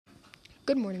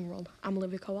Good morning, world. I'm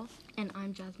Olivia Cowell. And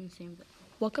I'm Jasmine Samville.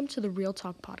 Welcome to the Real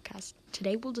Talk podcast.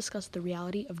 Today we'll discuss the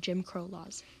reality of Jim Crow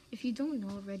laws. If you don't know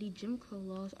already, Jim Crow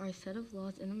laws are a set of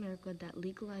laws in America that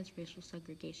legalize racial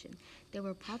segregation. They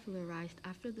were popularized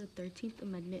after the 13th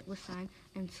Amendment was signed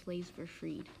and slaves were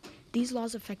freed. These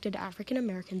laws affected African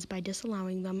Americans by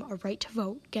disallowing them a right to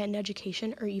vote, get an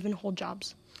education, or even hold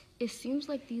jobs. It seems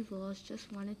like these laws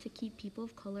just wanted to keep people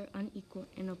of color unequal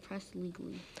and oppressed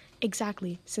legally.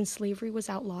 Exactly. Since slavery was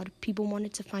outlawed, people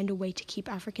wanted to find a way to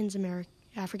keep African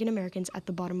Americans at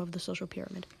the bottom of the social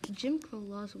pyramid. Jim Crow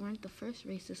laws weren't the first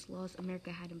racist laws America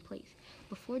had in place.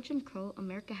 Before Jim Crow,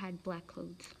 America had black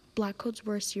codes. Black codes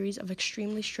were a series of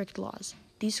extremely strict laws.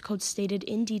 These codes stated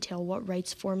in detail what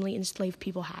rights formerly enslaved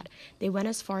people had. They went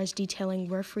as far as detailing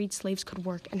where freed slaves could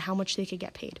work and how much they could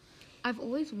get paid. I've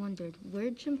always wondered where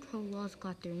Jim Crow laws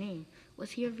got their name. Was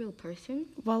he a real person?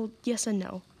 Well, yes and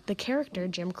no. The character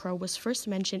Jim Crow was first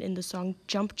mentioned in the song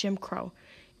Jump Jim Crow.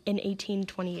 In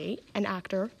 1828, an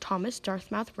actor, Thomas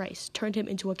Dartmouth Rice, turned him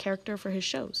into a character for his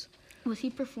shows. Was he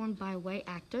performed by a white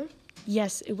actor?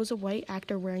 Yes, it was a white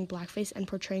actor wearing blackface and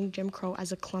portraying Jim Crow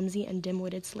as a clumsy and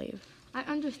dim-witted slave. I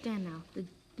understand now. The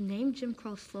name Jim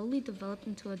Crow slowly developed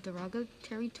into a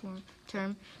derogatory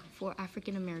term for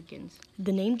African Americans.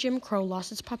 The name Jim Crow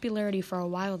lost its popularity for a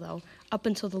while, though, up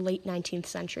until the late 19th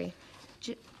century.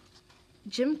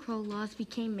 Jim Crow laws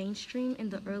became mainstream in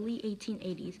the early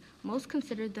 1880s. Most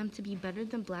considered them to be better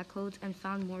than black codes and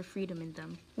found more freedom in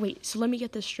them. Wait, so let me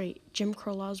get this straight. Jim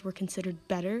Crow laws were considered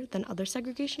better than other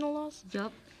segregational laws?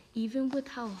 Yup. Even with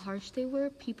how harsh they were,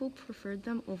 people preferred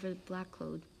them over the black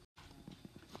code.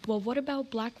 Well, what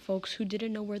about black folks who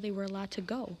didn't know where they were allowed to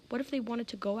go? What if they wanted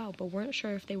to go out but weren't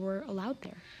sure if they were allowed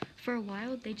there? For a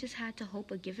while, they just had to hope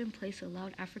a given place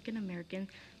allowed African Americans,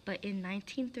 but in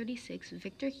 1936,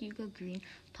 Victor Hugo Green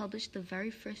published the very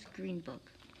first Green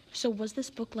Book. So was this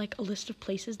book like a list of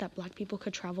places that black people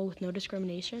could travel with no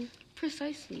discrimination?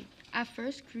 Precisely. At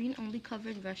first, Green only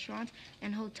covered restaurants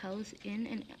and hotels in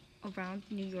and around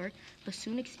New York, but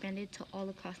soon expanded to all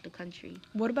across the country.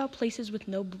 What about places with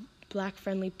no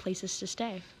black-friendly places to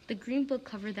stay? The Green Book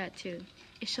covered that too.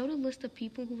 It showed a list of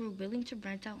people who were willing to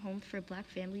rent out homes for black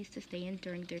families to stay in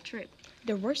during their trip.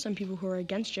 There were some people who were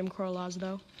against Jim Crow laws,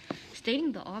 though.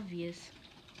 Stating the obvious,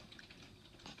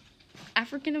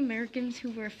 African Americans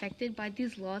who were affected by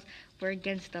these laws were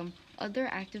against them. Other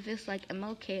activists like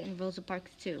MLK and Rosa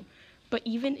Parks too. But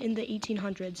even in the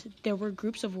 1800s, there were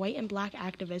groups of white and black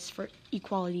activists for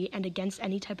equality and against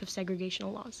any type of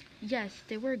segregational laws. Yes,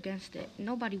 they were against it.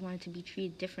 Nobody wanted to be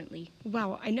treated differently.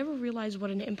 Wow, I never realized what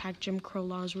an impact Jim Crow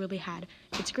laws really had.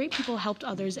 It's great people helped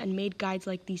others and made guides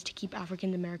like these to keep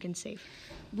African Americans safe.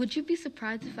 Would you be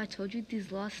surprised if I told you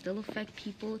these laws still affect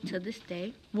people to this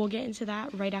day? We'll get into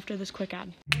that right after this quick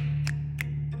ad.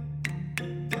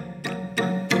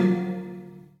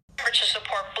 To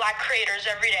support black creators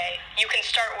every day. You can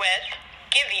start with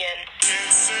Givian.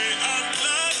 Can't say I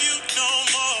love you no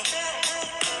more.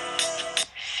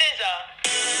 SZA.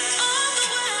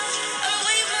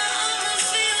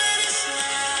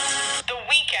 The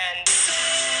Weeknd.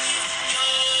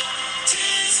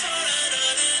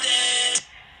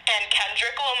 And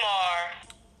Kendrick Lamar.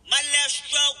 My left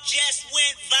stroke just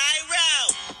went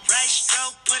viral. Right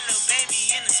stroke put a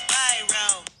baby in a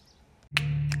spiral.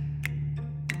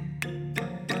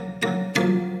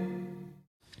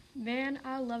 Man,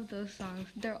 I love those songs.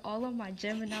 They're all on my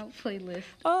Jamming Out playlist.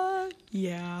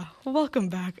 Yeah. Welcome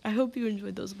back. I hope you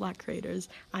enjoyed those black creators.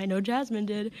 I know Jasmine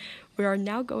did. We are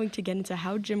now going to get into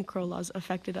how Jim Crow laws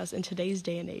affected us in today's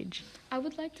day and age. I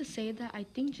would like to say that I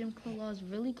think Jim Crow laws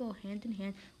really go hand in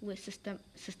hand with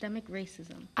systemic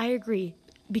racism. I agree,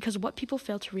 because what people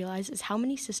fail to realize is how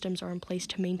many systems are in place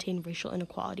to maintain racial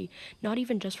inequality, not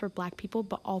even just for black people,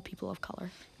 but all people of color.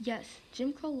 Yes,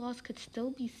 Jim Crow laws could still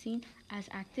be seen as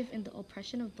active in the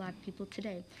oppression of black people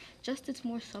today, just it's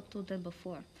more subtle than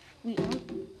before.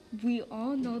 We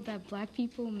all know that black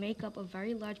people make up a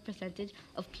very large percentage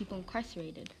of people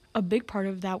incarcerated. A big part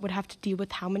of that would have to deal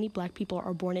with how many black people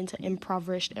are born into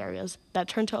impoverished areas that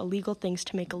turn to illegal things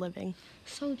to make a living.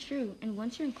 So true, and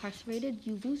once you're incarcerated,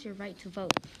 you lose your right to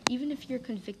vote, even if you're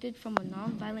convicted from a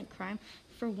nonviolent crime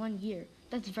for 1 year.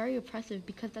 That's very oppressive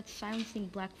because that's silencing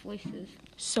black voices.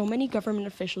 So many government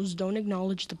officials don't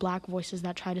acknowledge the black voices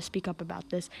that try to speak up about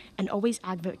this and always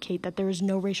advocate that there is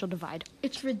no racial divide.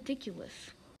 It's ridiculous.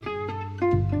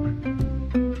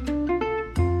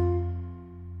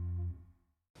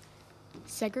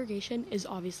 Segregation is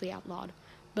obviously outlawed,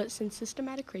 but since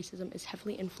systematic racism is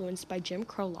heavily influenced by Jim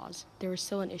Crow laws, there is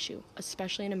still an issue,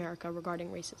 especially in America, regarding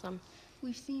racism.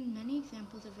 We've seen many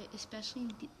examples of it, especially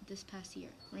in this past year,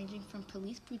 ranging from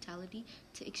police brutality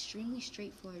to extremely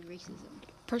straightforward racism.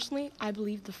 Personally, I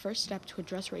believe the first step to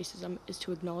address racism is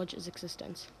to acknowledge its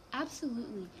existence.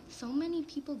 Absolutely. So many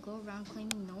people go around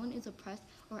claiming no one is oppressed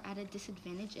or at a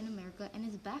disadvantage in America, and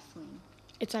it's baffling.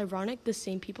 It's ironic the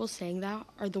same people saying that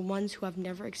are the ones who have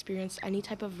never experienced any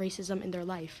type of racism in their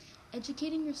life.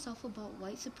 Educating yourself about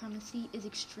white supremacy is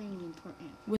extremely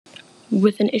important.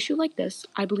 With an issue like this,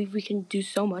 I believe we can do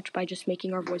so much by just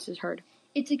making our voices heard.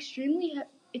 It's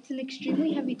an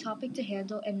extremely heavy topic to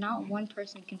handle, and not one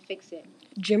person can fix it.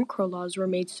 Jim Crow laws were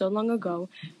made so long ago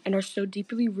and are so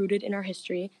deeply rooted in our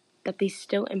history that they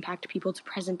still impact people to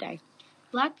present day.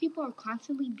 Black people are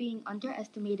constantly being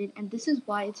underestimated, and this is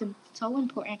why it's so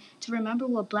important to remember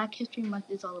what Black History Month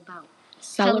is all about.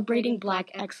 Celebrating Black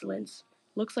excellence.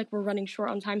 Looks like we're running short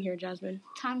on time here, Jasmine.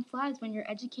 Time flies when you're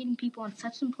educating people on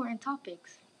such important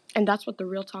topics. And that's what the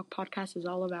Real Talk podcast is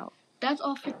all about. That's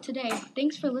all for today.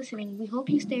 Thanks for listening. We hope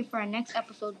you stay for our next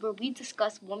episode where we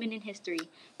discuss women in history.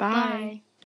 Bye.